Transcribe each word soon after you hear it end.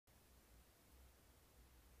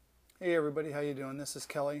Hey everybody, how you doing? This is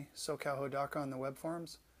Kelly, Socalhodaka on the web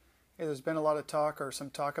forums. Hey, there's been a lot of talk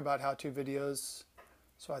about how-to videos,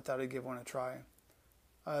 so I thought I'd give one a try.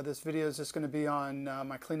 This video is just going to be on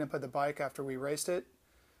my cleanup of the bike after we raced it.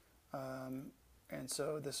 And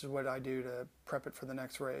so this is what I do to prep it for the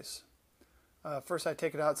next race. First I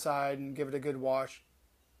take it outside and give it a good wash.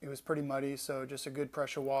 It was pretty muddy, so just a good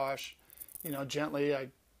pressure wash. You know, gently. I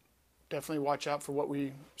definitely watch out for what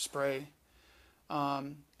we spray.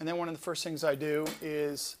 And then one of the first things I do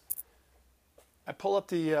is I pull up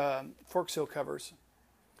the fork seal covers.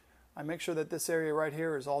 I make sure that this area right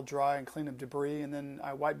here is all dry and clean of debris, and then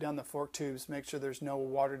I wipe down the fork tubes, make sure there's no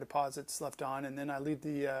water deposits left on, and then I leave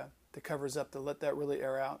the covers up to let that really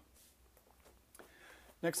air out.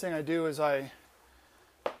 Next thing I do is I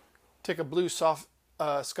take a blue soft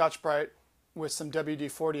Scotch-Brite with some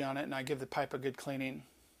WD-40 on it, and I give the pipe a good cleaning.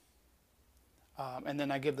 And then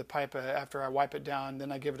I give the pipe, after I wipe it down,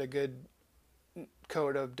 then I give it a good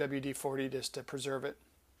coat of WD-40 just to preserve it.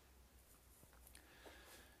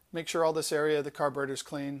 Make sure all this area of the carburetor is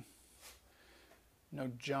clean, no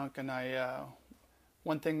junk. And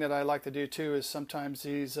one thing that I like to do too is sometimes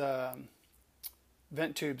these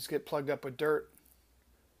vent tubes get plugged up with dirt.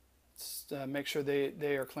 Make sure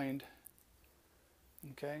they are cleaned.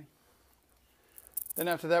 Okay. Then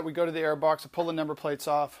after that we go to the air box and pull the number plates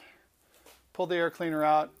off. Pull the air cleaner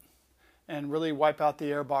out and really wipe out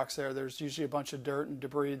the air box there. There's usually a bunch of dirt and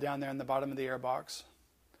debris down there in the bottom of the air box.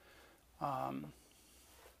 Then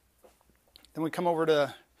we come over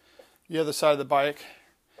to the other side of the bike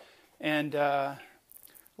and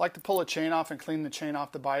like to pull a chain off and clean the chain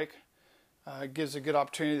off the bike. It gives a good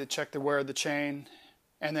opportunity to check the wear of the chain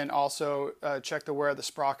and then also check the wear of the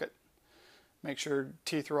sprocket. Make sure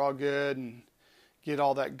teeth are all good and get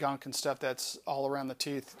all that gunk and stuff that's all around the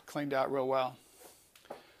teeth cleaned out real well.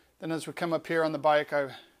 Then as we come up here on the bike, I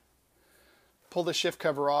pull the shift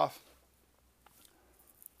cover off.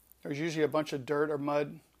 There's usually a bunch of dirt or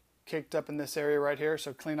mud caked up in this area right here,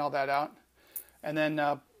 so clean all that out. And then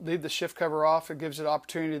leave the shift cover off. It gives it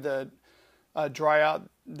opportunity to dry out.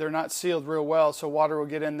 They're not sealed real well, so water will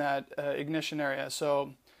get in that ignition area.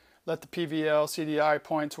 So let the PVL, CDI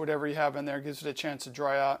points, whatever you have in there, gives it a chance to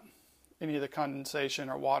dry out any of the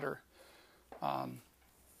condensation or water.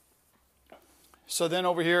 So then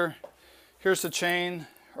over here, here's the chain.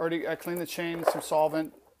 I cleaned the chain with some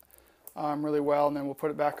solvent really well, and then we'll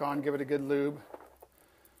put it back on, give it a good lube.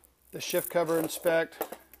 The shift cover inspect.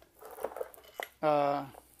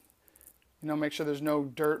 Make sure there's no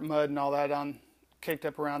dirt, mud, and all that caked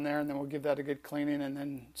up around there, and then we'll give that a good cleaning and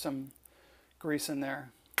then some grease in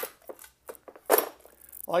there. I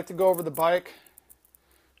like to go over the bike.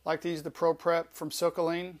 I like to use the Pro Prep from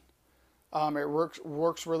Socalhodaka. It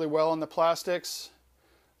works really well on the plastics.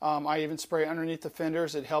 I even spray underneath the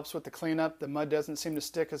fenders. It helps with the cleanup. The mud doesn't seem to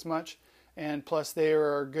stick as much. And plus they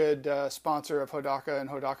are a good sponsor of Hodaka and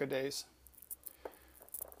Hodaka Days.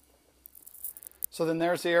 So then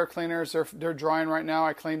there's the air cleaners. They're drying right now.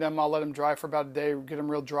 I cleaned them. I'll let them dry for about a day, get them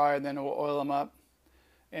real dry, and then we'll oil them up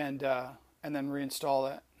and then reinstall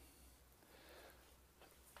that.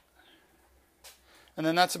 And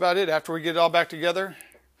then that's about it. After we get it all back together,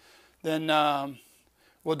 then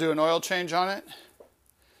we'll do an oil change on it,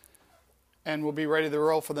 and we'll be ready to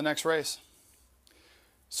roll for the next race.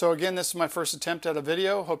 So again, this is my first attempt at a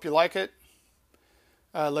video. Hope you like it.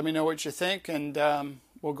 Let me know what you think, and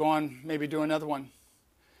we'll go on maybe do another one.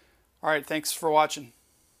 All right, thanks for watching.